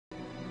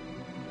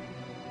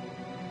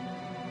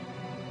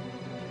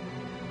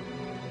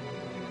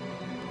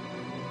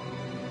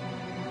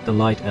the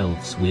Light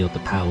Elves wield the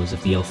powers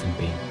of the Elfin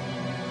Being,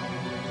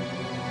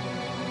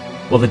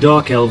 while the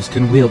Dark Elves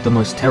can wield the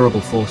most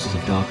terrible forces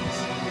of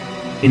darkness,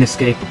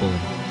 inescapable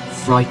and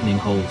frightening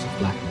holes of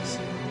blackness.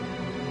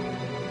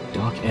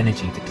 Dark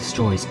energy that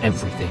destroys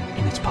everything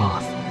in its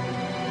path.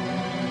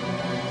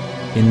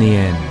 In the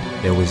end,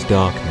 there was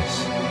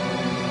darkness.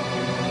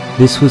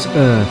 This was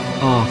Earth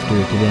after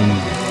it had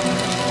ended.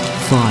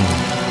 Fire,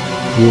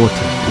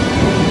 water,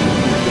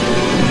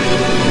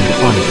 and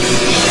ice.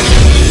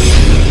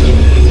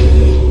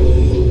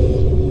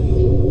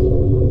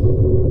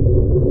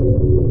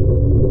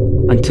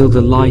 Until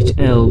the Light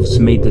Elves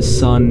made the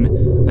sun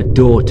a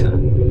daughter.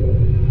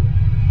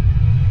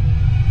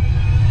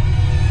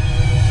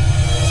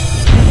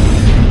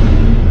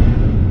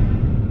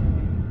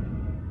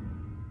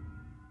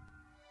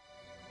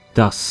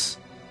 Thus,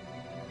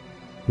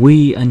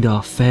 we and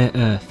our fair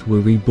Earth were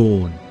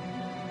reborn.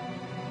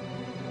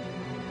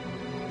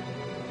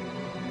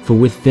 For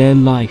with their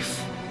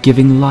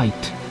life-giving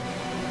light,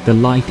 the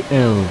Light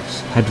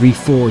Elves had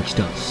reforged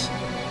us.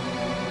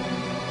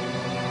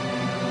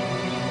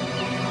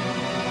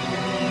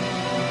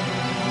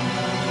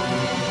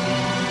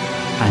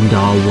 And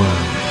our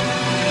world.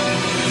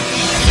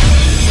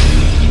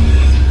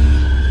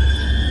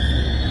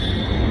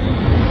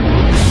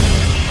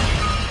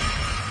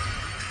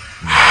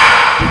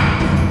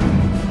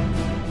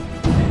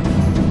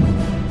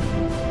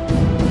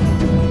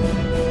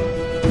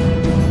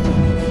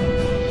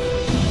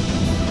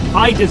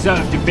 I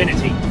deserve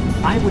divinity.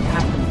 I would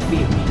have them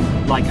fear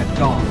me like a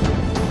god.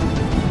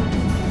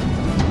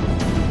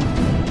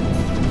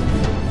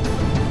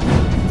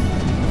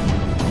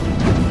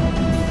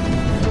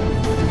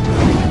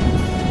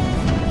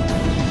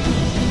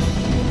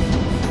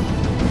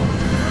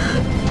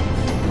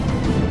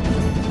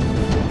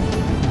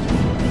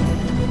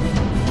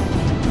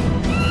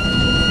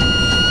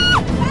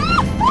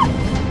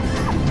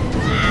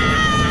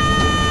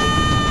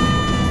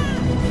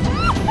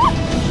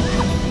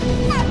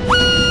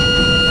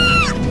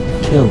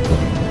 Kill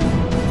them.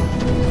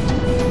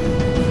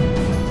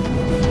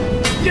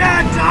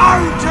 Get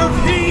out of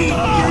here,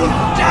 you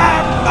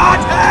damn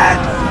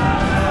buttheads!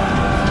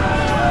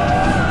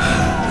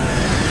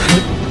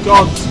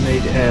 Gods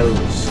made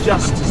elves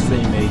just as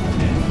they made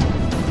men.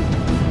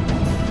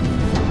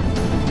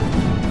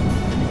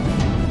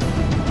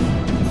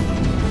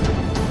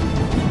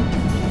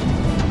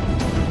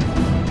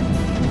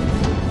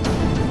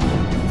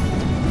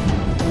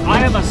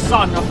 I am a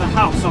son of the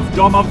house of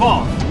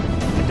Domavon,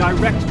 a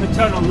direct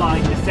paternal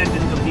line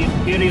descendant of the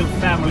imperial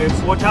family of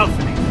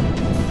Swartalfani.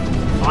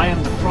 I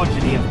am the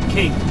progeny of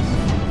kings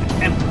and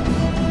emperors.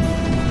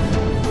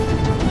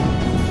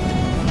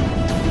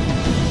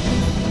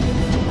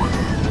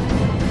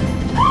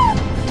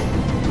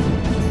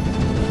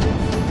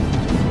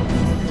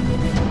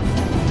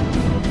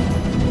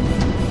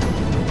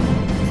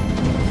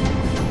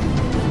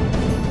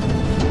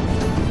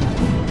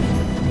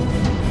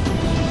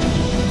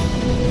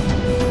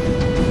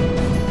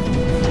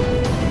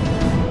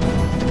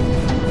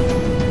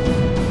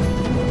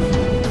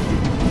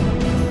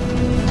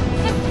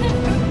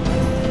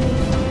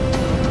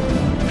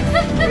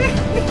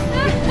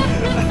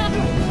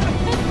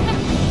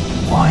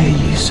 Why are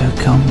you so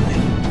comely?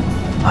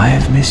 I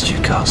have missed you,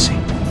 Cassie.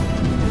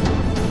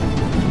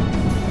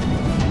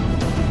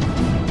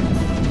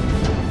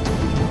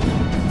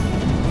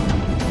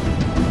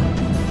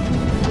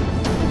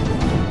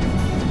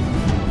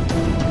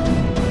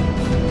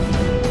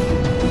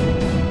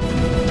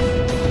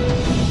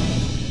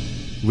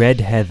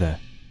 Red Heather.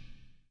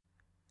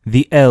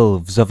 The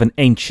Elves of an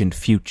Ancient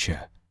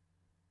Future.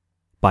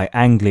 By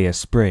Anglia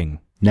Spring.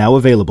 Now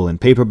available in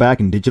paperback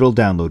and digital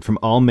download from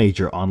all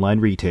major online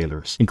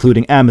retailers,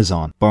 including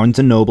Amazon, Barnes &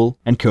 Noble,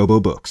 and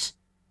Kobo Books.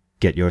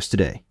 Get yours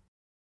today.